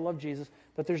good and we all love Jesus,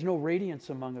 but there's no radiance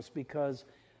among us because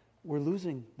we're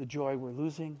losing the joy, we're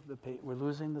losing the pain, we're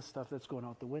losing the stuff that's going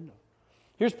out the window.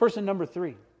 Here's person number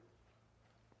 3.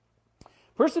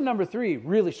 Person number 3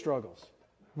 really struggles,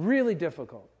 really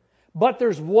difficult. But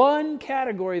there's one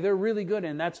category they're really good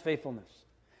in, that's faithfulness.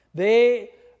 They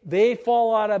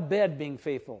fall out of bed being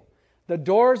faithful. The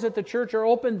doors at the church are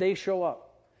open, they show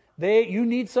up. You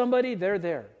need somebody, they're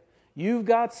there. You've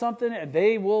got something, and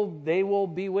they will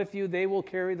be with you, they will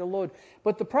carry the load.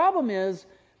 But the problem is,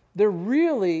 they're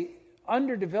really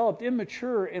underdeveloped,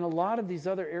 immature in a lot of these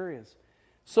other areas.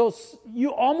 So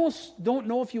you almost don't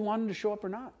know if you want them to show up or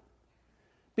not.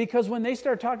 Because when they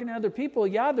start talking to other people,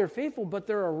 yeah, they're faithful, but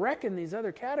they're a wreck in these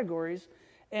other categories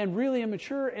and really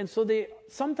immature. And so they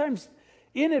sometimes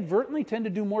inadvertently tend to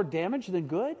do more damage than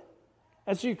good.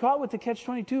 And so you're caught with the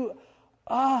catch-22.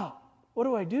 What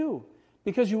do I do?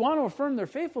 Because you want to affirm their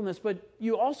faithfulness, but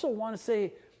you also want to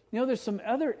say, there's some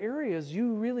other areas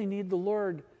you really need the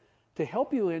Lord to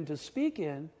help you in, to speak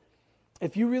in.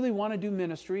 If you really want to do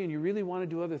ministry and you really want to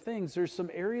do other things, there's some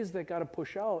areas that got to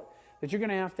push out that you're going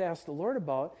to ask the Lord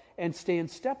about and stay in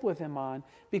step with Him on.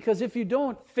 Because if you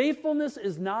don't, faithfulness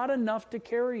is not enough to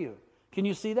carry you. Can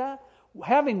you see that?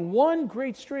 Having one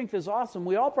great strength is awesome.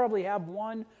 We all probably have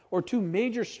one or two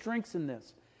major strengths in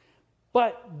this.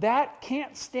 But that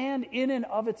can't stand in and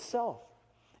of itself.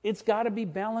 It's got to be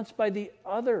balanced by the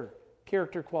other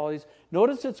character qualities.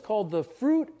 Notice it's called the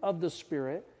fruit of the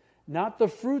Spirit, not the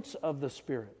fruits of the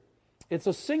Spirit. It's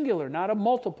a singular, not a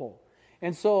multiple.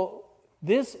 And so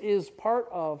this is part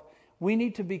of, we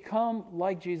need to become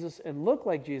like Jesus and look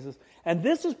like Jesus. And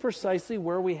this is precisely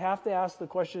where we have to ask the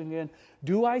question again,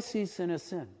 do I see sin as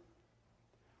sin?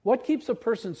 What keeps a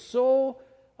person so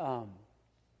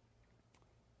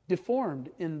deformed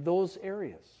in those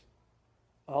areas?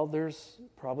 Well, there's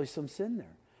probably some sin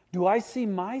there. Do I see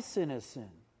my sin as sin?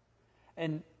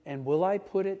 And will I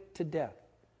put it to death?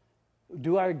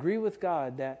 Do I agree with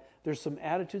God that there's some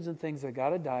attitudes and things that got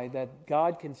to die that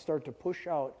God can start to push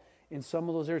out in some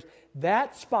of those areas?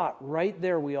 That spot right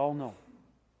there, we all know.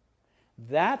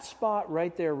 That spot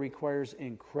right there requires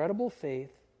incredible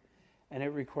faith and it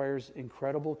requires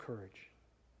incredible courage.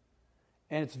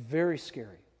 And it's very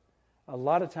scary. A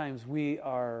lot of times we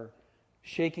are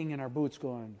shaking in our boots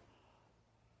going,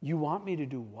 you want me to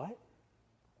do what?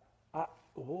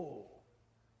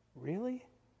 Really?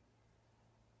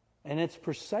 And it's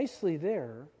precisely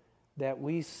there that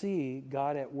we see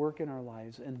God at work in our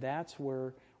lives, and that's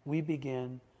where we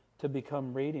begin to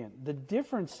become radiant. The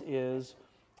difference is,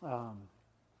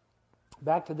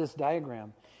 back to this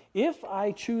diagram, if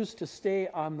I choose to stay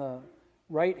on the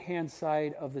right-hand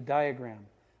side of the diagram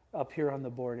up here on the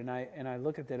board, and I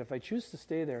look at that, if I choose to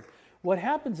stay there, what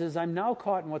happens is I'm now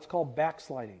caught in what's called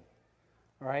backsliding,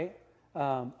 all right?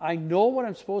 I know what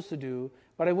I'm supposed to do,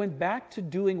 but I went back to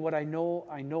doing what I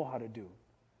know how to do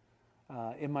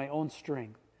in my own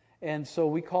strength. And so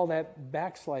we call that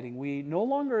backsliding. We no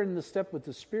longer are in the step with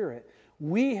the Spirit.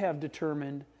 We have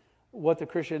determined what the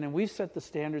Christian, and we've set the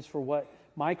standards for what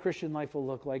my Christian life will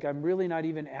look like. I'm really not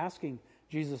even asking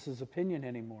Jesus' opinion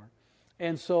anymore.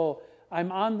 And so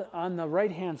I'm on the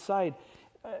right-hand side.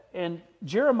 And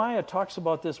Jeremiah talks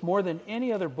about this more than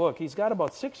any other book. He's got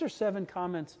about 6 or 7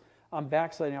 comments on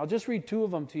backsliding. I'll just read 2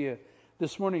 of them to you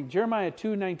this morning. Jeremiah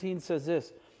 2:19 says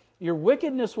this, your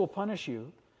wickedness will punish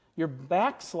you, your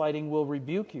backsliding will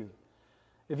rebuke you.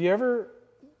 Have you ever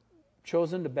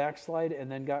chosen to backslide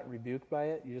and then got rebuked by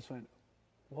it? You just went,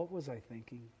 what was I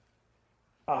thinking?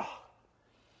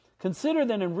 Consider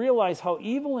then and realize how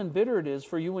evil and bitter it is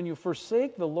for you when you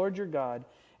forsake the Lord your God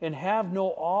and have no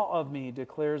awe of me,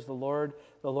 declares the Lord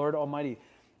Almighty.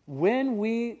 When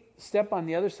we step on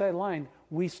the other side of the line,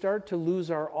 we start to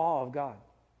lose our awe of God.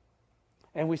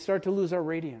 And we start to lose our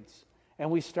radiance. And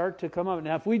we start to come up.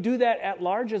 Now, if we do that at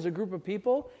large as a group of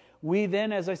people, we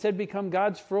then, as I said, become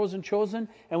God's frozen chosen,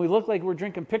 and we look like we're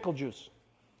drinking pickle juice.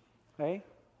 Okay?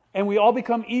 And we all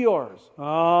become Eeyores.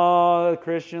 Oh, the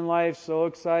Christian life's so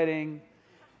exciting.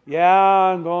 Yeah,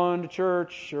 I'm going to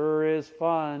church. Sure is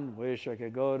fun. Wish I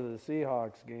could go to the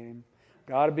Seahawks game.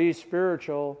 Got to be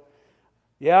spiritual.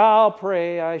 Yeah, I'll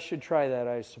pray. I should try that,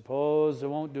 I suppose. It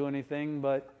won't do anything,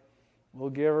 but we'll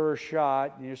give her a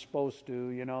shot. You're supposed to,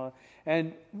 you know.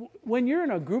 And when you're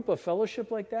in a group of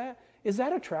fellowship like that, is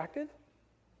that attractive?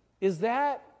 Would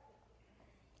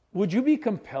you be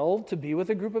compelled to be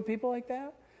with a group of people like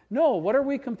that? No, what are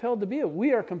we compelled to be?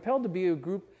 We are compelled to be a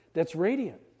group that's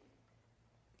radiant.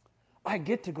 I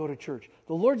get to go to church.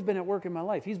 The Lord's been at work in my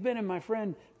life. He's been in my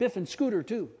friend Biff and Scooter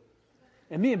too.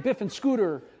 And me and Biff and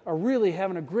Scooter are really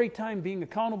having a great time being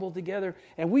accountable together.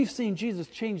 And we've seen Jesus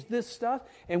change this stuff.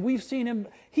 And we've seen him,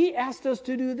 he asked us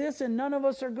to do this and none of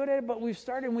us are good at it, but we've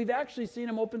started and we've actually seen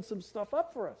him open some stuff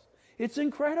up for us. It's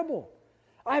incredible.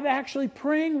 I'm actually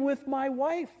praying with my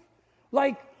wife.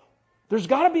 Like, there's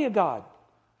got to be a God,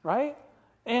 right?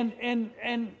 And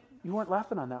you weren't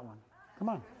laughing on that one. Come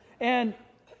on. And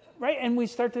right, and we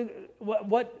start to,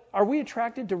 what are we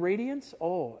attracted to radiance?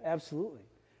 Oh, absolutely.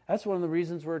 That's one of the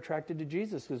reasons we're attracted to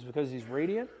Jesus, is because he's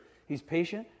radiant, he's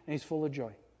patient, and he's full of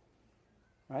joy.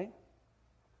 Right?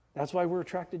 That's why we're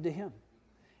attracted to him.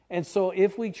 And so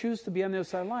if we choose to be on the other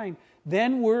side of the line,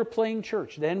 then we're playing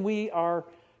church. Then we are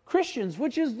Christians,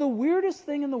 which is the weirdest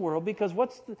thing in the world, because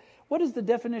what is the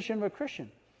definition of a Christian?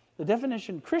 The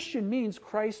definition, Christian means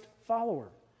Christ follower.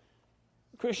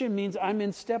 Christian means I'm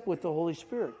in step with the Holy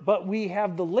Spirit. But we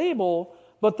have the label,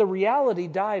 but the reality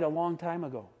died a long time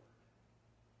ago.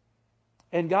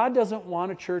 And God doesn't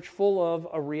want a church full of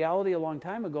a reality a long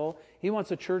time ago. He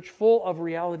wants a church full of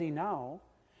reality now,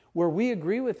 where we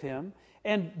agree with him.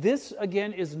 And this,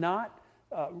 again, is not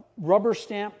rubber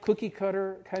stamp, cookie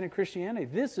cutter kind of Christianity.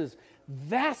 This is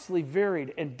vastly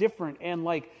varied and different. And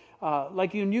like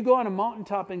when you go on a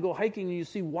mountaintop and go hiking and you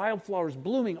see wildflowers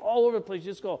blooming all over the place,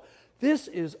 you just go, this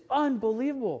is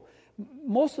unbelievable.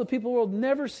 Most of the people in the world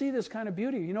never see this kind of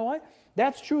beauty. You know what?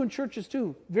 That's true in churches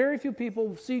too. Very few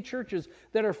people see churches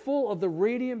that are full of the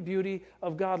radiant beauty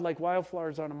of God like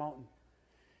wildflowers on a mountain.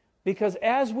 Because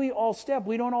as we all step,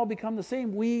 we don't all become the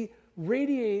same. We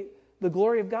radiate the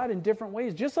glory of God in different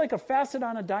ways. Just like a facet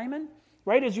on a diamond,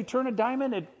 right? As you turn a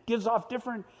diamond, it gives off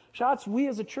different shots. We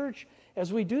as a church,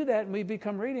 as we do that and we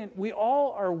become radiant, we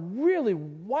all are really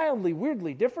wildly,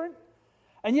 weirdly different.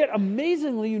 And yet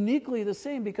amazingly, uniquely the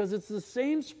same, because it's the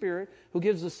same Spirit who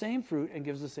gives the same fruit and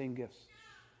gives the same gifts.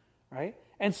 Right?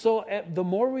 And so the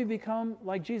more we become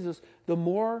like Jesus, the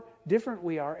more different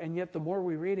we are, and yet the more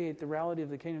we radiate the reality of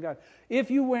the kingdom of God.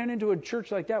 If you went into a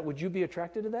church like that, would you be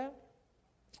attracted to that?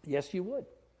 Yes, you would.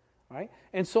 Right?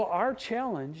 And so our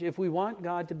challenge, if we want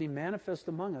God to be manifest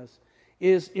among us,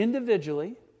 is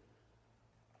individually,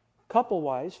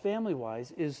 couple-wise,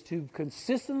 family-wise, is to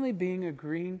consistently being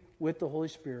agreeing with the Holy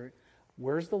Spirit.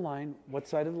 Where's the line? What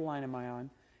side of the line am I on?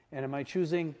 And am I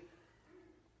choosing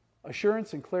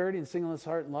assurance and clarity and singleness,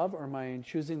 heart, and love, or am I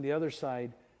choosing the other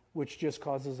side, which just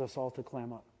causes us all to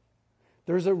clam up?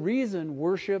 There's a reason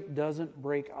worship doesn't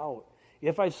break out.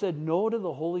 If I've said no to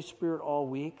the Holy Spirit all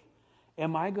week,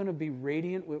 am I going to be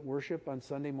radiant with worship on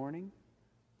Sunday morning?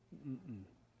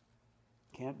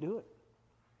 Can't do it.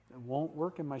 It won't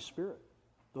work in my spirit.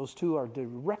 Those two are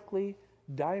directly,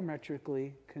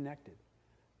 diametrically connected.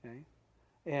 Okay?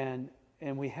 And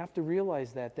we have to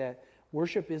realize that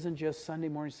worship isn't just Sunday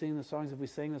morning singing the songs. If we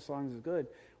sing the songs, is good.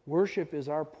 Worship is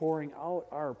our pouring out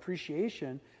our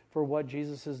appreciation for what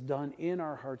Jesus has done in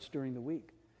our hearts during the week.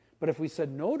 But if we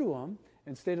said no to him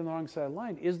and stayed on the wrong side of the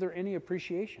line, is there any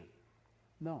appreciation?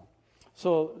 No.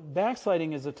 So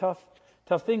backsliding is a tough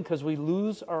thing, because we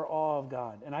lose our awe of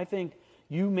God. And I think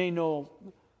you may know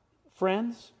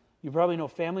friends, you probably know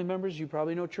family members, you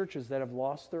probably know churches that have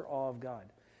lost their awe of God.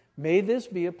 May this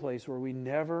be a place where we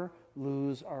never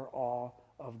lose our awe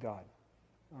of God.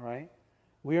 All right?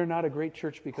 We are not a great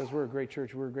church because we're a great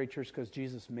church. We're a great church because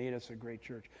Jesus made us a great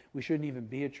church. We shouldn't even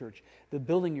be a church. The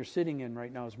building you're sitting in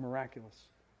right now is miraculous.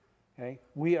 Okay?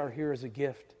 We are here as a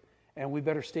gift, and we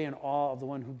better stay in awe of the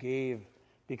one who gave,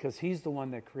 because he's the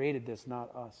one that created this,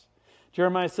 not us.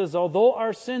 Jeremiah says, although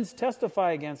our sins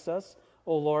testify against us,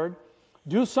 O Lord,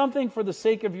 do something for the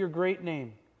sake of your great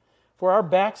name. For our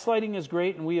backsliding is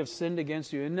great and we have sinned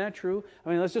against you. Isn't that true? I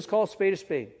mean, let's just call a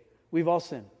spade. We've all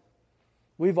sinned.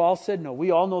 We've all said no.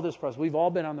 We all know this process. We've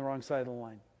all been on the wrong side of the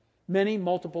line. Many,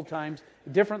 multiple times,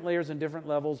 different layers and different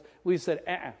levels. We've said,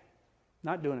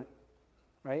 not doing it.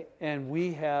 Right? And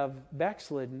we have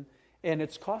backslidden, and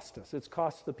it's cost us. It's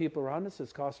cost the people around us.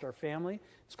 It's cost our family.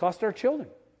 It's cost our children.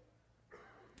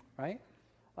 Right?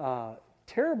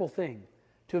 Terrible thing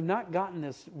to have not gotten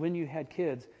this when you had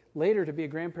kids. Later, to be a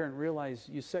grandparent, realize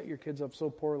you set your kids up so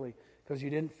poorly because you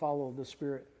didn't follow the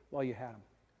Spirit while you had them.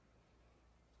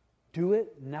 Do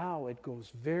it now. It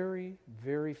goes very,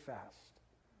 very fast.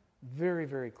 Very,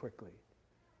 very quickly.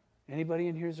 Anybody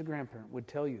in here as a grandparent would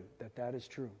tell you that that is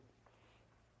true.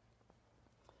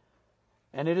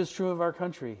 And it is true of our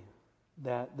country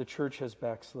that the church has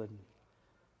backslidden.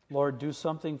 Lord, do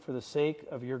something for the sake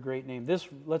of your great name.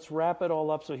 Let's wrap it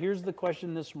all up. So here's the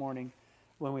question this morning.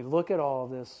 When we look at all of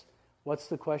this, What's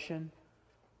the question?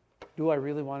 Do I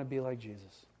really want to be like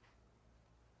Jesus?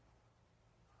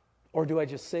 Or do I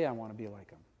just say I want to be like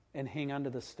him and hang on to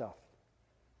the stuff?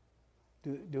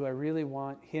 Do I really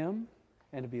want him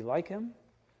and to be like him?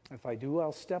 If I do,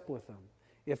 I'll step with him.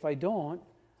 If I don't,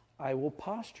 I will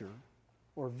posture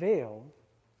or veil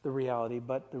the reality,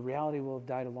 but the reality will have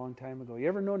died a long time ago. You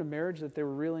ever known a marriage that they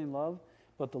were really in love,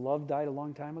 but the love died a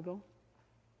long time ago?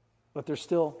 But they're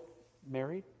still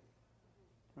married,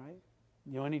 right?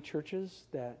 You know any churches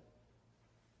that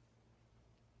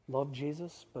love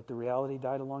Jesus, but the reality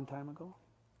died a long time ago?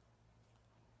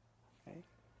 Okay?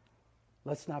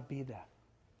 Let's not be that.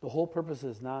 The whole purpose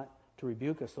is not to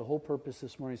rebuke us. The whole purpose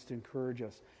this morning is to encourage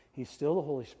us. He's still the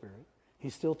Holy Spirit.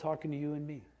 He's still talking to you and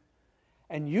me.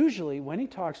 And usually when he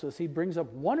talks to us, he brings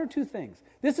up one or two things.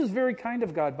 This is very kind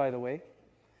of God, by the way.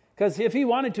 Because if he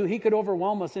wanted to, he could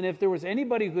overwhelm us. And if there was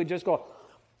anybody who could just go,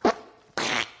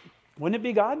 wouldn't it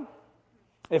be God?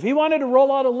 If he wanted to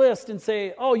roll out a list and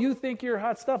say, oh, you think you're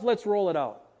hot stuff? Let's roll it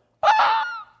out.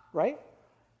 Right?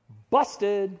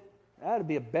 Busted. That'd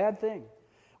be a bad thing.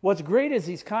 What's great is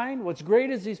he's kind. What's great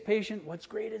is he's patient. What's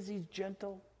great is he's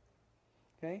gentle.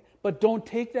 Okay? But don't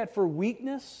take that for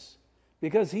weakness,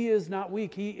 because he is not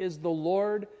weak. He is the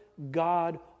Lord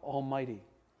God Almighty.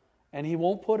 And he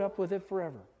won't put up with it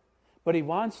forever. But he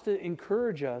wants to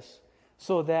encourage us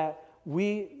so that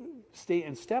we stay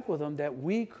in step with him, that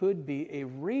we could be a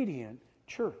radiant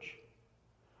church.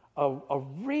 A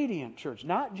radiant church.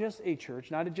 Not just a church,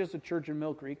 not just a church in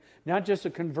Mill Creek, not just a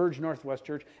Converge Northwest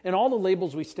church, and all the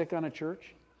labels we stick on a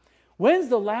church. When's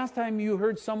the last time you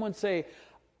heard someone say,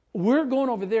 we're going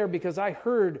over there because I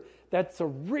heard that's a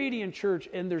radiant church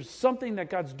and there's something that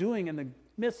God's doing in the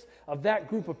midst of that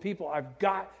group of people. I've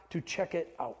got to check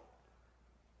it out.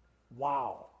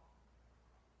 Wow.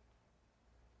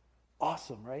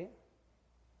 Awesome, right?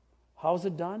 How's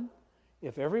it done?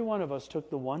 If every one of us took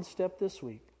the one step this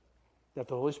week that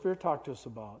the Holy Spirit talked to us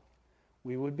about,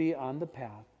 we would be on the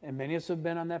path. And many of us have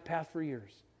been on that path for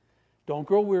years. Don't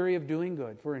grow weary of doing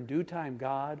good, for in due time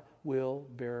God will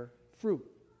bear fruit.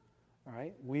 All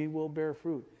right? We will bear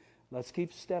fruit. Let's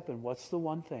keep stepping. What's the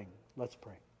one thing? Let's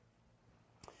pray.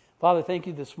 Father, thank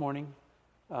you this morning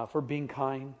for being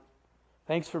kind.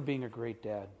 Thanks for being a great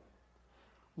dad.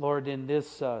 Lord, in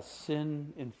this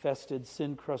sin-infested,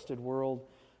 sin-crusted world,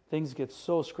 things get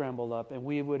so scrambled up, and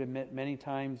we would admit many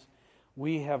times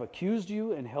we have accused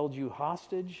you and held you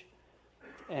hostage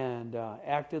and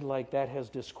acted like that has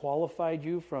disqualified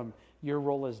you from your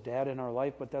role as dad in our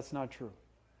life, but that's not true.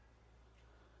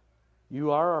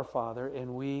 You are our Father,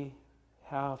 and we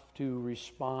have to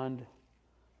respond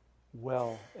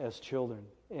well as children.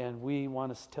 And we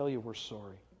want to tell you we're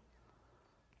sorry.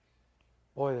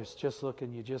 Boy, it's just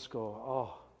looking, you just go,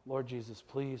 oh, Lord Jesus,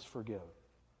 please forgive.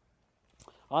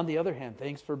 On the other hand,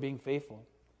 thanks for being faithful.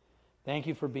 Thank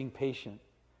you for being patient.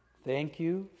 Thank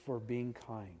you for being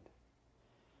kind.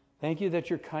 Thank you that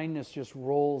your kindness just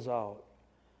rolls out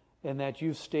and that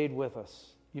you've stayed with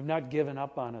us. You've not given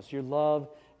up on us. Your love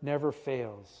never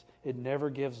fails. It never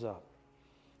gives up.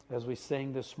 As we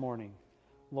sang this morning,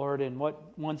 Lord, and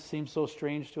what once seemed so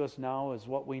strange to us now is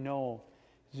what we know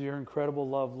is your incredible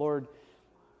love. Lord,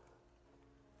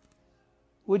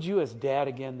 would you as Dad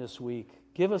again this week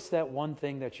give us that one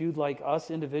thing that you'd like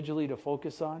us individually to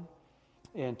focus on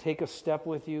and take a step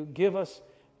with you. Give us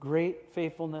great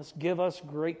faithfulness. Give us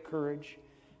great courage.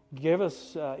 Give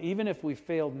us, even if we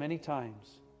failed many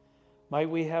times, might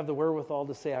we have the wherewithal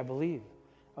to say, I believe.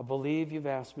 I believe you've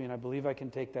asked me, and I believe I can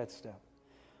take that step.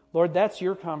 Lord, that's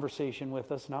your conversation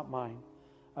with us, not mine.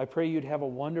 I pray you'd have a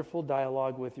wonderful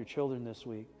dialogue with your children this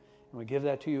week. And we give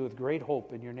that to you with great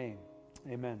hope in your name.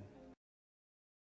 Amen.